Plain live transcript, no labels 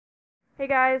Hey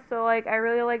guys, so I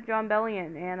really like John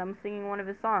Bellion, and I'm singing one of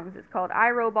his songs. It's called I,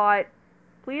 Robot.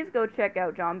 Please go check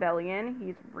out John Bellion.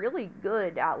 He's really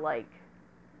good at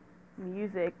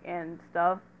music and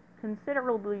stuff,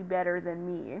 considerably better than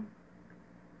me.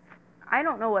 I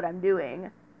don't know what I'm doing.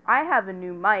 I have a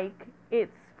new mic.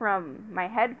 It's from my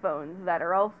headphones that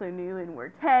are also new and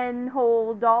were $10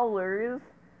 whole dollars.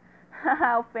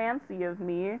 How fancy of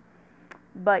me.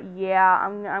 But yeah,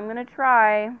 I'm gonna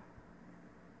try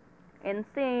and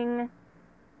sing.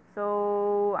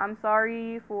 So I'm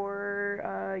sorry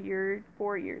for your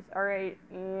 4 years. Alright,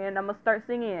 and I'm gonna start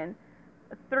singing.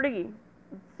 3,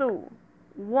 2,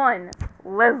 1,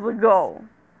 let's go.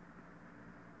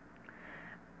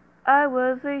 I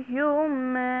was a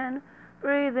human,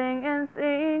 breathing and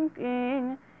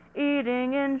thinking,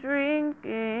 eating and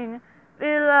drinking,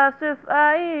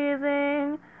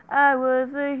 philosophizing. I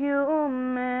was a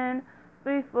human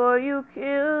before you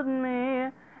killed me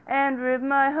and ripped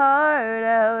my heart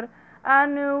out. I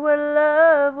knew what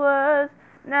love was.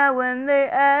 Now when they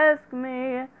ask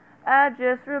me, I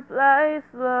just reply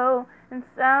slow and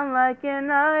sound like an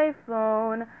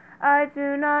iPhone. I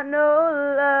do not know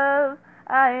love.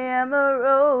 I am a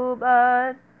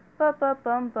robot.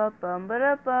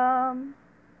 Ba-ba-bum-ba-bum-ba-da-bum.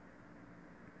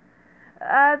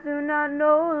 I do not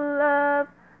know love.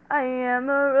 I am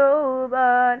a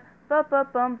robot.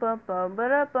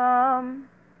 Ba-ba-bum-ba-bum-ba-da-bum.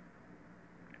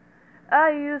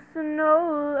 I used to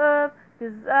know love,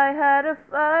 'cause I had a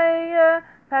fire,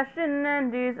 passion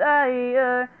and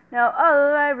desire. Now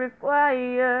all I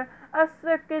require are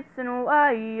circuits and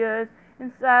wires.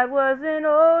 Inside was an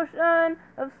ocean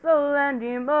of soul and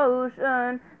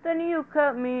emotion. Then you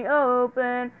cut me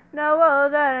open. Now all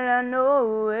that I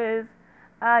know is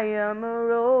I am a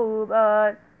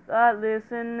robot,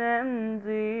 thoughtless and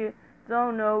empty.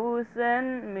 Don't know who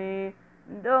sent me,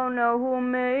 don't know who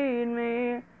made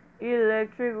me.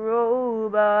 Electric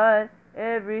robot,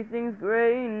 everything's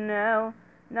gray now,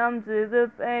 numb to the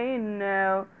pain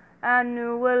now. I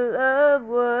knew what love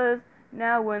was.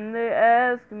 Now when they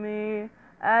ask me,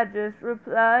 I just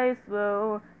reply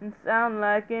slow and sound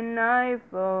like an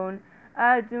iPhone.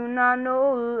 I do not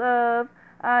know love.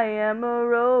 I am a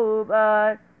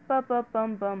robot.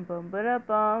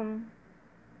 Ba-ba-bum-bum-bum-ba-da-bum.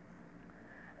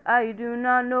 I do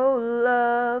not know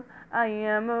love. I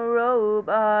am a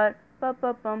robot.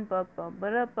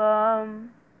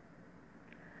 Ba-ba-bum-ba-bum-ba-da-bum.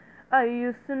 I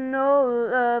used to know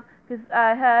love, 'cause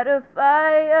I had a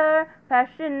fire,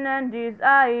 passion and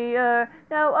desire.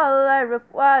 Now all I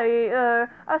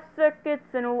require are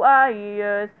circuits and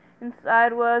wires.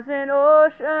 Inside was an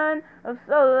ocean of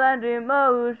soul and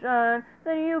emotion.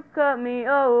 Then you cut me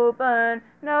open.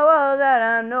 Now all that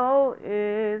I know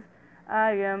is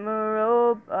I am a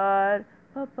robot.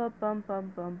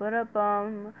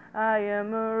 Ba-ba-bum-bum-bum-ba-da-bum. I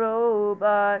am a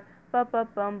robot.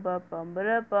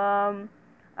 Ba-ba-bum-ba-bum-ba-da-bum.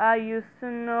 I used to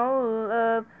know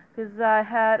love, 'cause I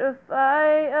had a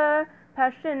fire,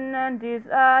 passion and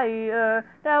desire.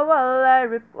 Now all I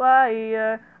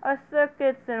require are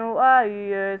circuits and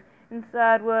wires.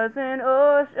 Inside was an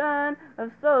ocean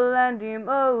of soul and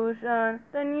emotion.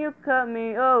 Then you cut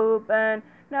me open.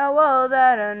 Now all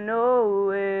that I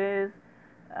know is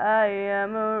I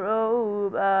am a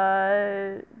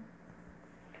robot.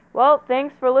 Well,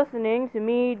 thanks for listening to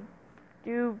me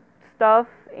do stuff,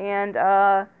 and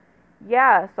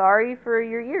yeah, sorry for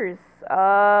your ears.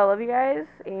 Love you guys,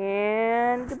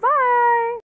 and goodbye.